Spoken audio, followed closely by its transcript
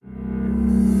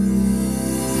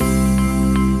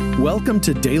Welcome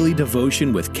to Daily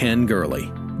Devotion with Ken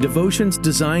Gurley. Devotions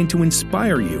designed to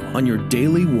inspire you on your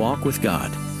daily walk with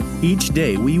God. Each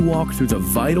day we walk through the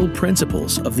vital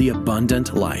principles of the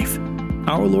abundant life.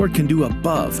 Our Lord can do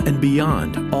above and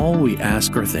beyond all we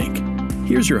ask or think.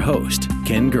 Here's your host,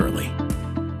 Ken Gurley.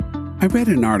 I read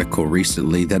an article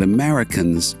recently that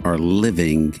Americans are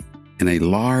living in a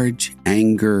large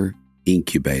anger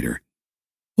incubator.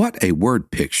 What a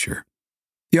word picture.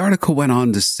 The article went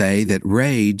on to say that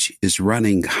rage is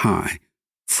running high,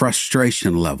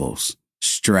 frustration levels,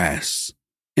 stress.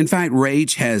 In fact,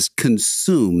 rage has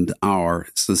consumed our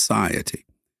society.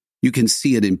 You can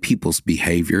see it in people's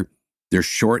behavior, their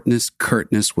shortness,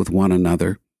 curtness with one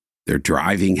another, their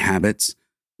driving habits,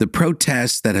 the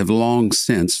protests that have long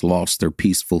since lost their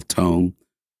peaceful tone,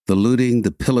 the looting,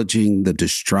 the pillaging, the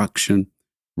destruction.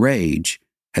 Rage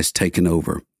has taken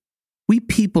over. We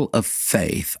people of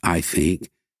faith, I think,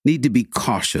 need to be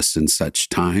cautious in such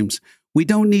times. We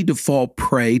don't need to fall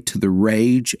prey to the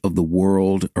rage of the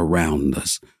world around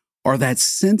us or that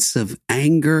sense of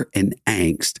anger and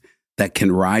angst that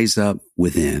can rise up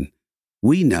within.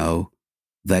 We know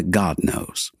that God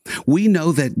knows. We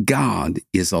know that God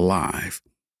is alive.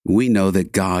 We know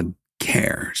that God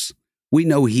cares. We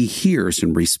know He hears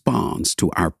and responds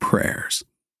to our prayers.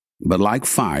 But like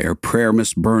fire, prayer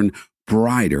must burn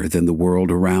brighter than the world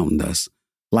around us.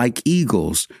 Like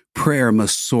eagles, prayer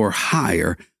must soar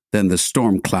higher than the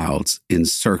storm clouds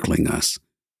encircling us.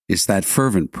 It's that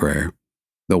fervent prayer,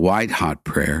 the white-hot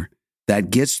prayer, that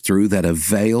gets through, that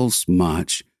avails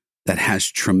much, that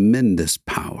has tremendous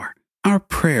power. Our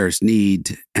prayers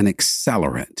need an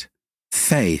accelerant.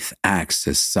 Faith acts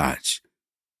as such,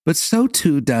 but so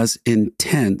too does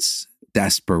intense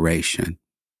desperation.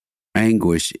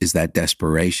 Anguish is that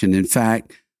desperation. In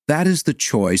fact, that is the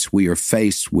choice we are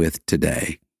faced with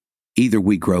today. Either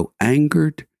we grow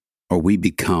angered or we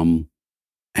become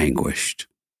anguished.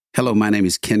 Hello, my name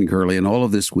is Ken Gurley, and all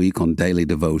of this week on Daily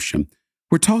Devotion,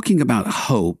 we're talking about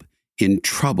hope in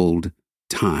troubled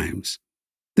times.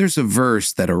 There's a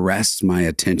verse that arrests my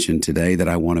attention today that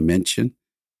I want to mention.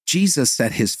 Jesus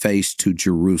set his face to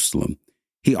Jerusalem.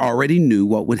 He already knew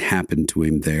what would happen to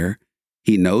him there.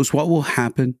 He knows what will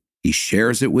happen. He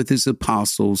shares it with his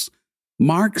apostles.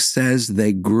 Mark says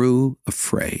they grew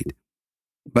afraid.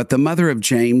 But the mother of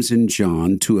James and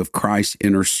John, two of Christ's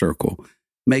inner circle,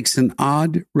 makes an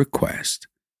odd request.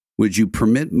 Would you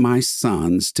permit my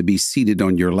sons to be seated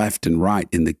on your left and right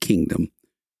in the kingdom?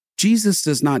 Jesus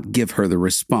does not give her the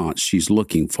response she's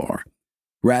looking for.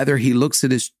 Rather, he looks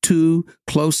at his two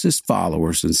closest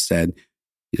followers and said,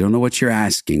 "You don't know what you're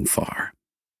asking for."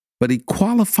 But he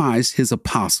qualifies his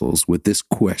apostles with this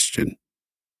question: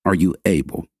 are you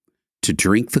able to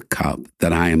drink the cup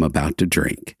that I am about to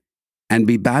drink and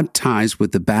be baptized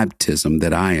with the baptism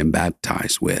that I am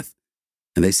baptized with?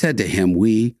 And they said to him,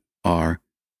 "We are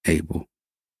able."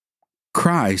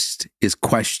 Christ is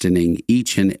questioning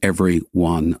each and every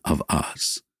one of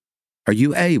us. Are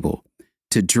you able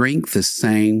to drink the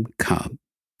same cup?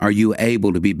 Are you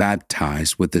able to be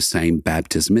baptized with the same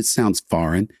baptism? It sounds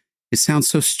foreign. It sounds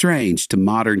so strange to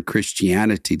modern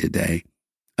Christianity today.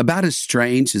 About as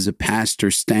strange as a pastor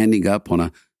standing up on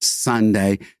a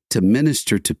Sunday to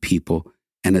minister to people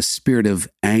and a spirit of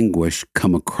anguish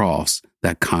come across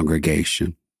that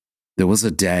congregation. There was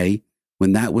a day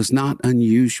when that was not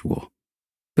unusual.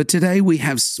 But today we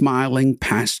have smiling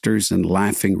pastors and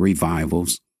laughing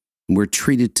revivals, and we're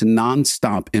treated to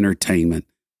nonstop entertainment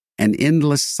and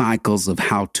endless cycles of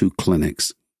how-to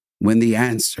clinics, when the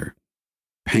answer,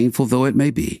 painful though it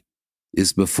may be,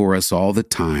 is before us all the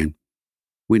time.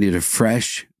 We need a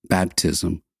fresh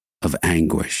baptism of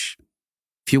anguish.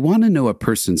 If you want to know a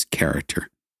person's character,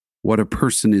 what a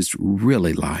person is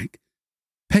really like,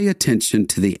 pay attention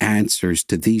to the answers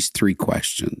to these three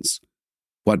questions.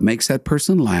 What makes that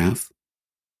person laugh?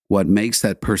 What makes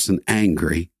that person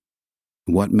angry?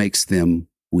 What makes them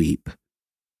weep?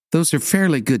 Those are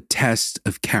fairly good tests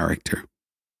of character.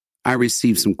 I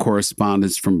received some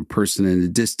correspondence from a person in a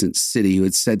distant city who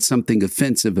had said something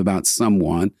offensive about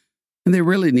someone, and they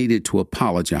really needed to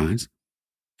apologize.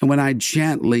 And when I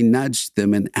gently nudged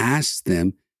them and asked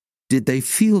them, did they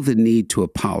feel the need to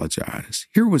apologize?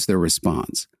 Here was their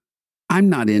response: "I'm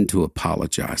not into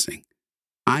apologizing.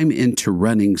 I'm into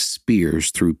running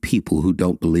spears through people who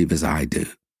don't believe as I do."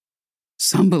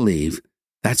 Some believe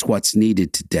that's what's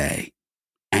needed today.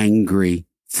 Angry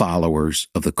followers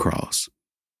of the cross.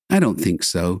 I don't think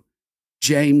so.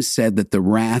 James said that the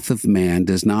wrath of man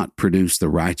does not produce the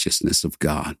righteousness of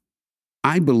God.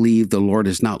 I believe the Lord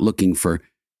is not looking for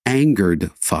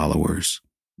angered followers,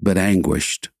 but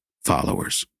anguished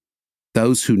followers.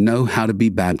 Those who know how to be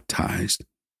baptized,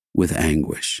 with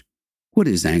anguish. What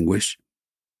is anguish?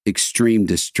 Extreme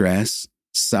distress,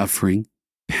 suffering,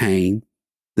 pain,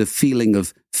 the feeling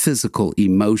of physical,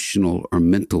 emotional, or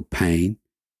mental pain.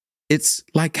 It's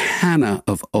like Hannah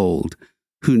of old,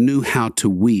 who knew how to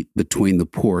weep between the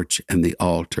porch and the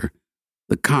altar.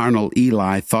 The carnal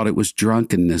Eli thought it was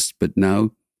drunkenness, but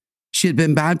no, she had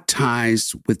been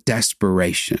baptized with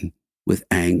desperation, with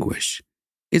anguish.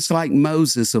 It's like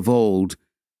Moses of old,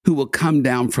 who will come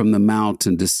down from the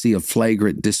mountain to see a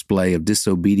flagrant display of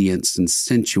disobedience and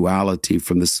sensuality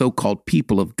from the so-called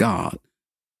people of God.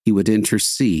 He would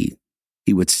intercede.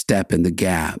 He would step in the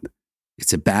gap.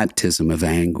 It's a baptism of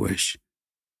anguish.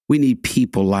 We need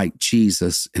people like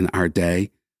Jesus in our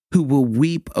day who will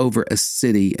weep over a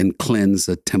city and cleanse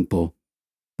a temple.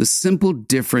 The simple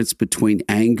difference between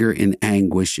anger and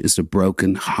anguish is a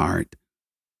broken heart.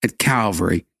 At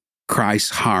Calvary,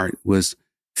 Christ's heart was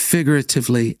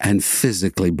figuratively and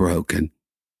physically broken.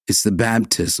 It's the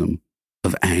baptism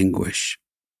of anguish.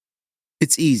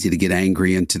 It's easy to get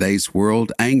angry in today's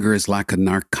world. Anger is like a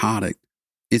narcotic.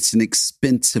 It's an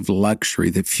expensive luxury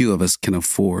that few of us can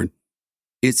afford.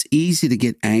 It's easy to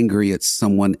get angry at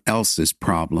someone else's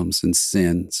problems and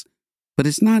sins, but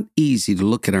it's not easy to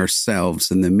look at ourselves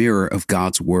in the mirror of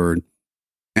God's word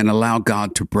and allow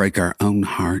God to break our own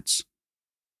hearts.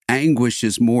 Anguish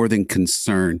is more than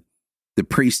concern. The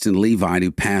priest and Levite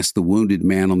who passed the wounded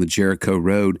man on the Jericho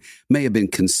road may have been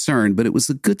concerned, but it was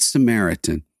the Good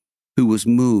Samaritan who was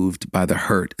moved by the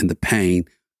hurt and the pain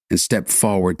and stepped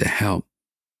forward to help.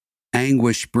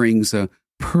 Anguish brings a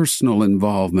personal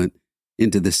involvement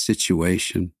into the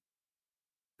situation.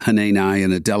 Hanani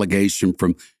and a delegation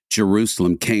from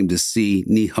Jerusalem came to see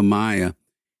Nehemiah,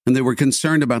 and they were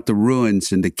concerned about the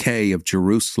ruins and decay of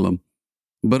Jerusalem.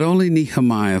 But only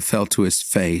Nehemiah fell to his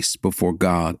face before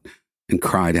God and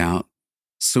cried out.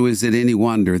 So is it any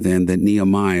wonder then that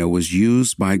Nehemiah was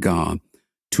used by God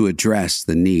to address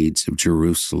the needs of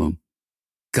Jerusalem?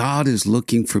 God is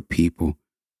looking for people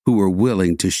who are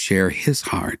willing to share his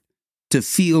heart, to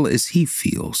feel as he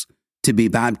feels, to be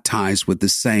baptized with the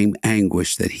same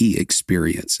anguish that he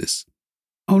experiences.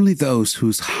 Only those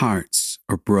whose hearts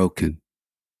are broken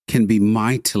can be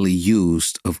mightily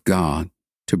used of God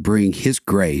to bring his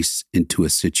grace into a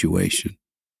situation.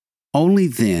 Only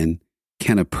then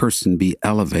can a person be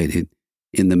elevated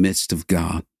in the midst of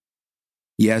God.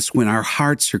 Yes, when our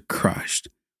hearts are crushed,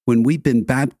 when we've been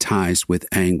baptized with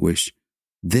anguish,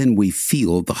 then we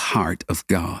feel the heart of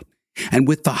God. And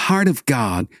with the heart of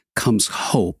God comes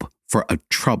hope for a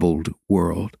troubled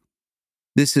world.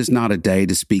 This is not a day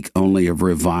to speak only of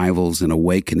revivals and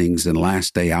awakenings and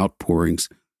last day outpourings.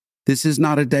 This is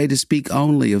not a day to speak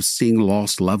only of seeing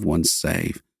lost loved ones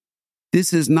saved.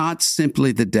 This is not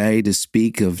simply the day to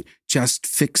speak of just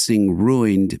fixing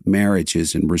ruined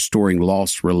marriages and restoring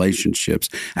lost relationships,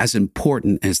 as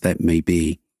important as that may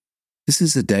be. This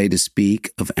is a day to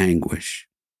speak of anguish.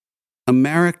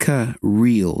 America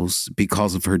reels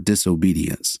because of her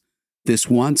disobedience. This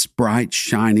once bright,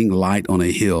 shining light on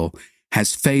a hill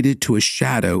has faded to a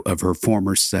shadow of her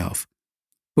former self.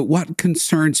 But what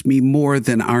concerns me more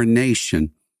than our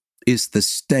nation is the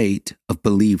state of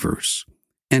believers.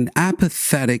 An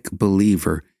apathetic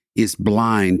believer is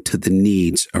blind to the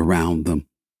needs around them.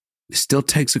 It still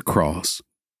takes a cross.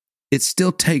 It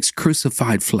still takes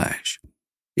crucified flesh.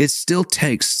 It still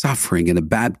takes suffering and a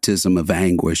baptism of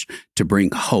anguish to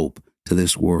bring hope to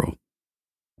this world.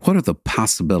 What are the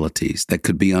possibilities that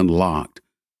could be unlocked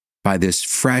by this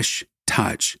fresh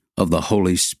touch of the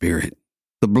Holy Spirit?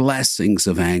 The blessings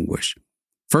of anguish.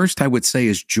 First, I would say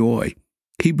is joy.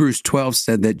 Hebrews 12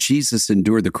 said that Jesus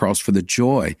endured the cross for the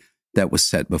joy that was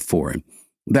set before him.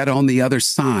 That on the other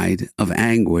side of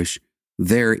anguish,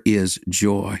 there is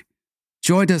joy.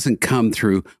 Joy doesn't come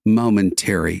through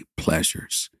momentary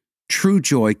pleasures. True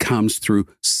joy comes through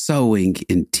sowing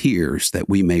in tears that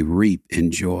we may reap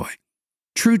in joy.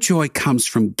 True joy comes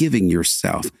from giving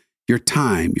yourself, your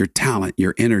time, your talent,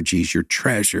 your energies, your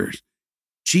treasures.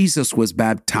 Jesus was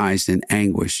baptized in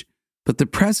anguish, but the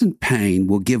present pain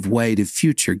will give way to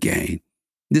future gain.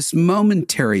 This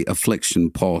momentary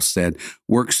affliction, Paul said,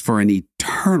 works for an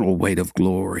eternal weight of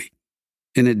glory.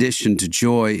 In addition to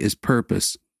joy is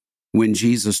purpose. When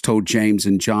Jesus told James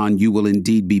and John, "You will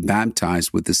indeed be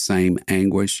baptized with the same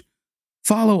anguish,"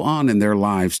 follow on in their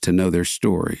lives to know their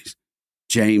stories.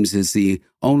 James is the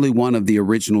only one of the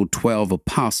original 12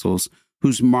 apostles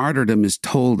whose martyrdom is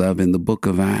told of in the book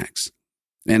of Acts.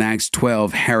 In Acts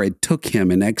 12, Herod took him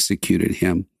and executed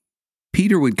him.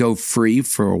 Peter would go free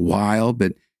for a while,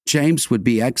 but James would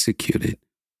be executed.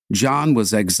 John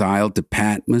was exiled to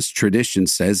Patmos. Tradition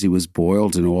says he was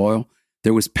boiled in oil.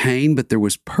 There was pain, but there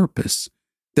was purpose.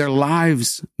 Their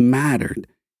lives mattered.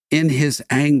 In his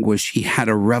anguish, he had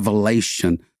a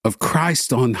revelation of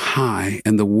Christ on high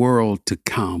and the world to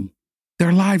come.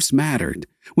 Their lives mattered.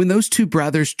 When those two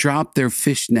brothers dropped their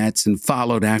fish nets and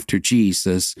followed after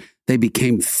Jesus, they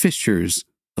became fishers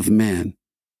of men.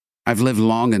 I've lived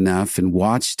long enough and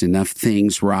watched enough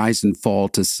things rise and fall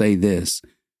to say this: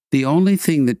 the only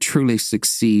thing that truly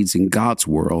succeeds in God's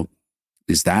world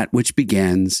is that which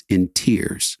begins in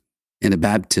tears, in a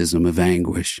baptism of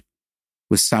anguish,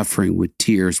 with suffering, with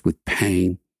tears, with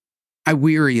pain. I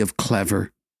weary of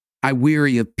clever. I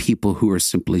weary of people who are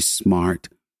simply smart.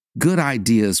 Good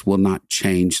ideas will not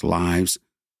change lives.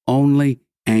 Only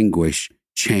anguish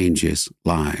changes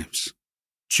lives.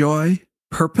 Joy,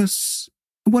 purpose.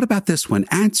 And what about this one?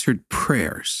 Answered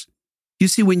prayers. You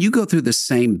see, when you go through the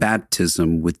same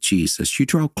baptism with Jesus, you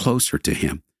draw closer to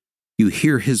him. You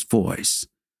hear his voice.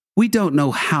 We don't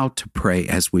know how to pray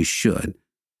as we should,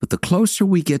 but the closer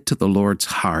we get to the Lord's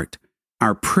heart,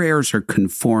 our prayers are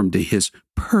conformed to his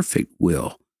perfect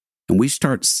will, and we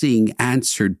start seeing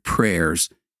answered prayers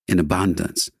in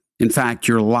abundance. In fact,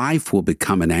 your life will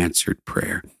become an answered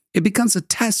prayer. It becomes a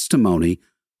testimony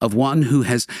of one who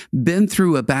has been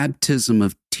through a baptism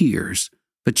of tears,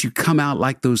 but you come out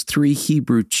like those 3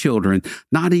 Hebrew children,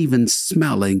 not even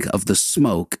smelling of the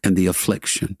smoke and the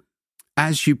affliction.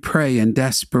 As you pray in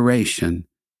desperation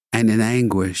and in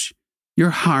anguish,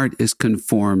 your heart is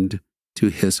conformed to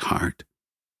his heart,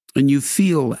 and you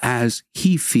feel as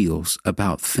he feels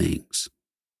about things.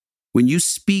 When you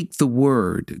speak the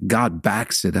word, God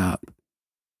backs it up.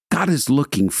 God is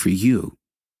looking for you.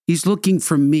 He's looking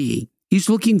for me. He's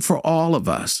looking for all of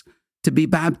us to be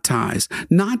baptized,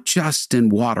 not just in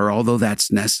water, although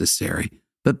that's necessary,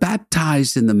 but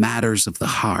baptized in the matters of the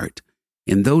heart,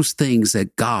 in those things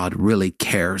that God really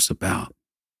cares about.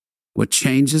 What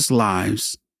changes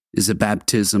lives is a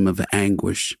baptism of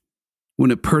anguish.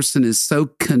 When a person is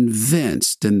so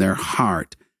convinced in their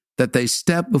heart that they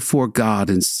step before God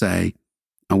and say,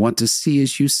 I want to see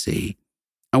as you see.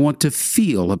 I want to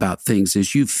feel about things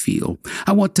as you feel.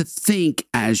 I want to think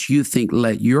as you think.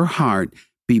 Let your heart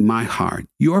be my heart,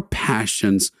 your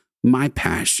passions, my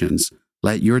passions.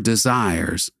 Let your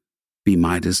desires be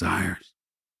my desires.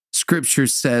 Scripture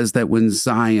says that when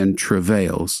Zion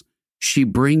travails, she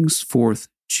brings forth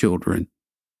children.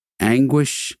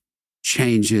 Anguish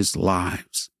changes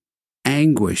lives.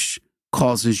 Anguish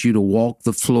causes you to walk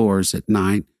the floors at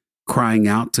night, crying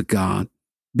out to God,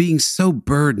 being so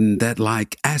burdened that,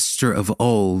 like Esther of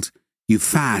old, you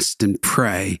fast and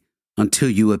pray until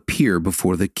you appear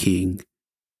before the king.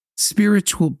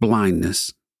 Spiritual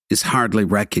blindness is hardly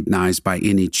recognized by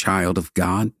any child of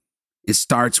God. It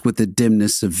starts with the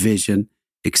dimness of vision,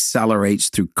 accelerates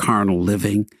through carnal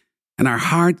living, and our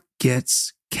heart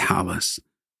gets callous.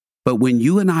 But when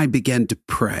you and I begin to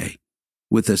pray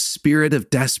with a spirit of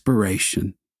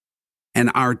desperation,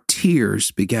 and our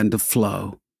tears begin to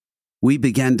flow, we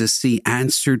begin to see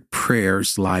answered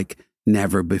prayers like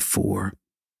never before.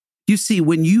 You see,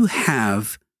 when you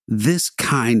have this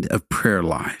kind of prayer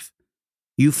life,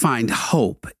 you find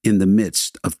hope in the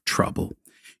midst of trouble.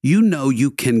 You know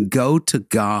you can go to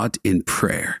God in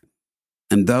prayer,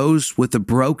 and those with a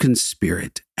broken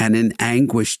spirit and an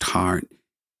anguished heart,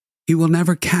 he will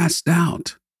never cast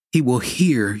out. He will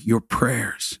hear your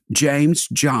prayers. James,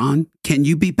 John, can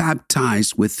you be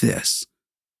baptized with this?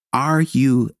 Are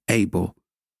you able?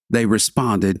 They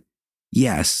responded,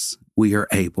 yes, we are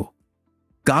able.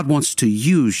 God wants to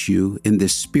use you in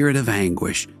this spirit of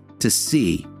anguish to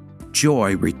see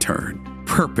joy return,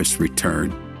 purpose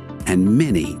return, and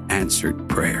many answered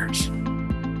prayers.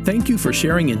 Thank you for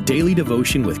sharing in Daily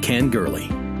Devotion with Ken Gurley.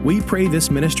 We pray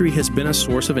this ministry has been a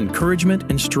source of encouragement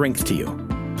and strength to you.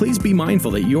 Please be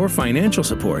mindful that your financial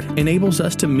support enables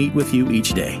us to meet with you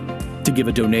each day. To give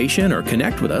a donation or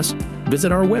connect with us,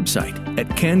 visit our website at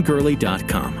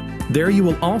kengurley.com. There you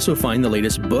will also find the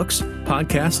latest books,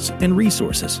 podcasts, and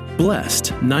resources.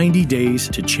 Blessed 90 Days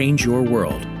to Change Your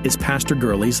World is Pastor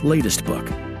Gurley's latest book.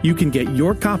 You can get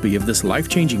your copy of this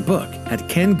life-changing book at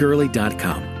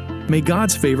kengurley.com. May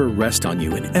God's favor rest on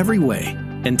you in every way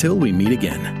until we meet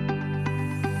again.